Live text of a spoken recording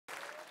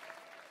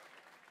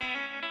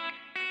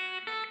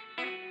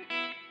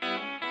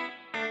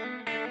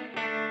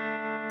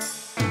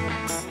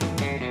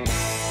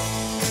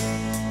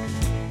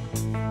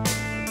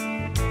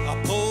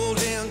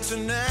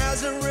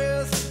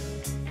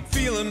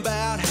feeling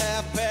about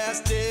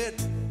 8:30,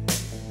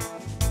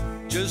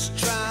 just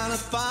trying to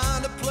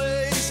find a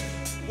place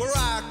where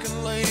I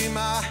can lay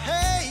my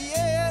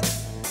head.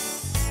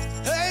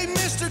 Hey,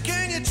 mister,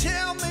 can you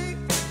tell me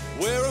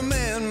where a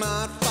man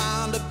might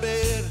find a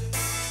bed?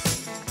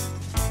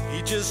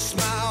 He just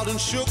smiled and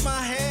shook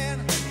my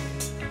hand.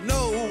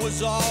 No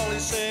was all he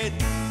said.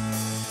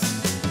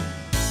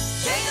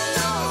 Take a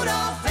load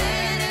off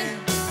Annie.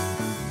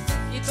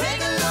 You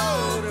take a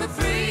load for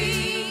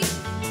free.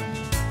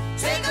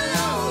 Take a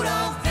load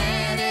off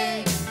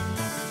Annie.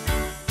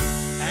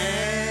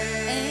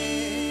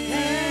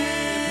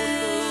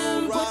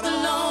 And put the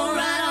load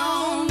right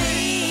on me.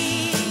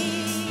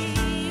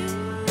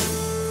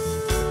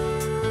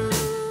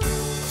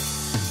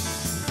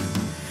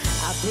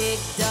 I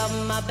picked up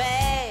my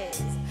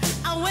bags.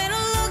 I went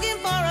looking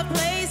for a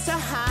place to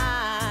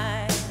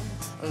hide.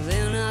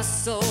 Then I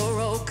saw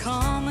old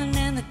Carmen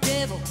and the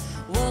devil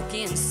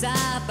walking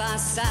side by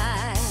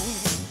side.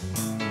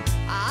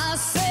 I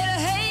said,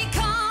 hey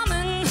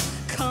Carmen,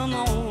 come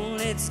on,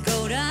 let's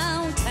go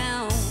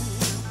downtown.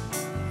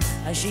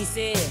 She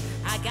said,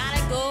 I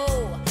gotta go,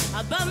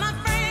 but my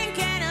friend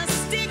can't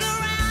stick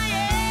around.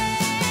 Yeah,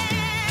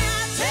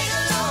 take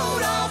a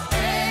load off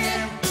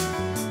Annie.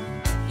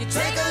 You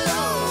take a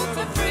load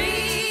for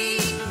free.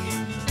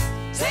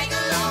 Take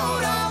a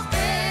load off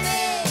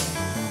Annie.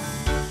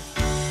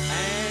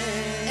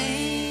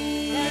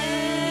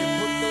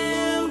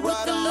 And put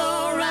the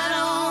load right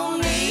on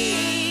me.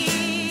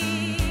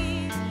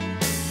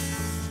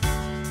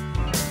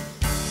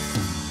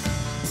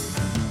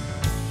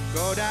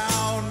 Go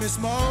down, Miss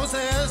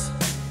Moses.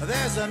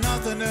 There's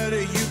nothing that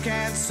you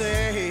can't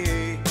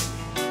say.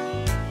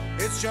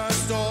 It's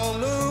just all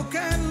Luke,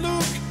 and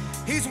Luke,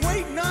 he's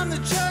waiting on the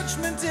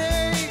judgment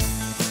day.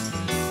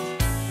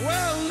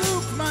 Well,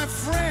 Luke, my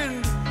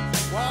friend,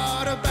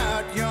 what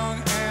about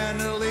young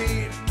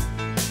Annalie?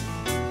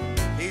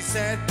 He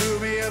said, do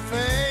me a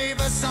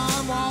favor,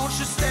 son, won't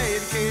you stay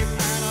and keep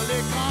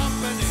Annalie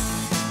company?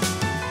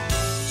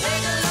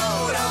 Take a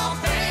load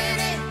off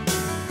Annie.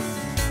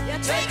 You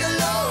take a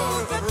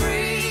load for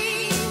free.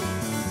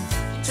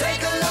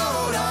 Take a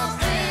load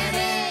off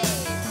Annie.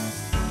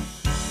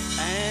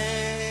 And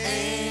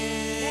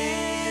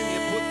you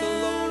put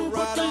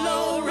the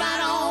load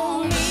right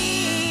on me.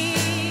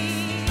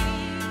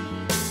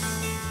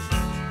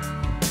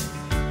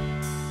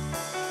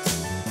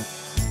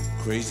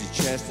 Crazy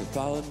Chester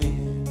followed me,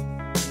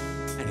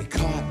 and he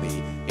caught me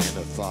in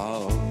the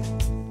fall.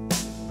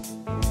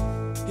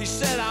 He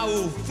said, I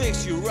will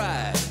fix you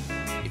right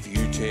if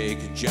you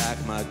take Jack,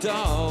 my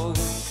dog.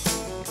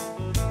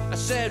 I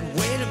said,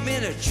 wait a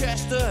minute,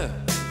 Chester,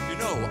 you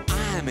know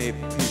I'm a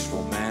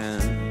peaceful man.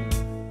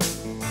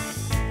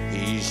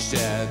 He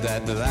said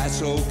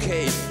that's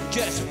okay,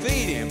 just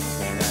feed him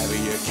whenever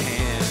you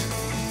can.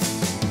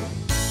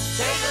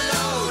 Take a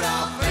load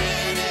off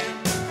Annie.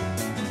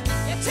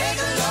 You take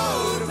a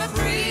load for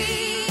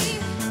free.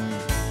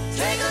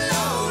 Take a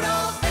load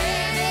off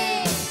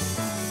Annie.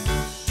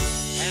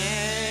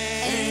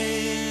 And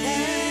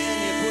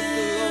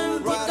you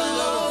put the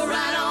load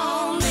right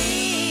on me.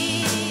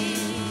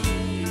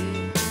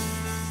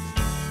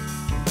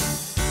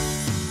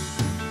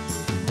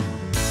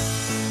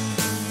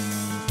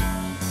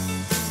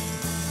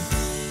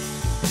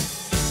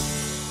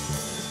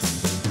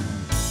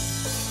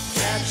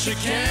 Catch a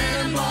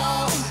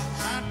cannonball,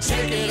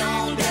 Take it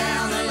on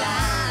down the line.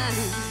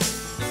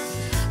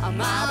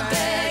 My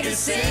bag is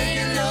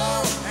saying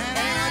no, and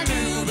I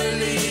do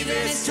believe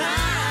it's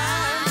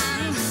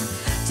time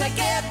to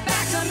get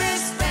back to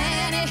Miss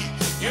Fanny.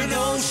 You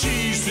know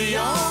she's the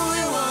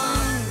only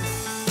one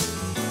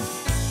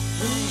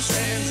who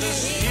sends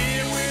us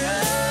here with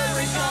her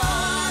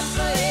regards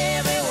for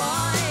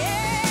everyone.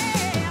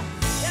 Yeah,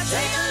 you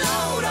take a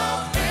load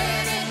off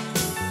Fanny.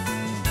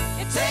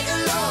 You take a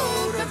load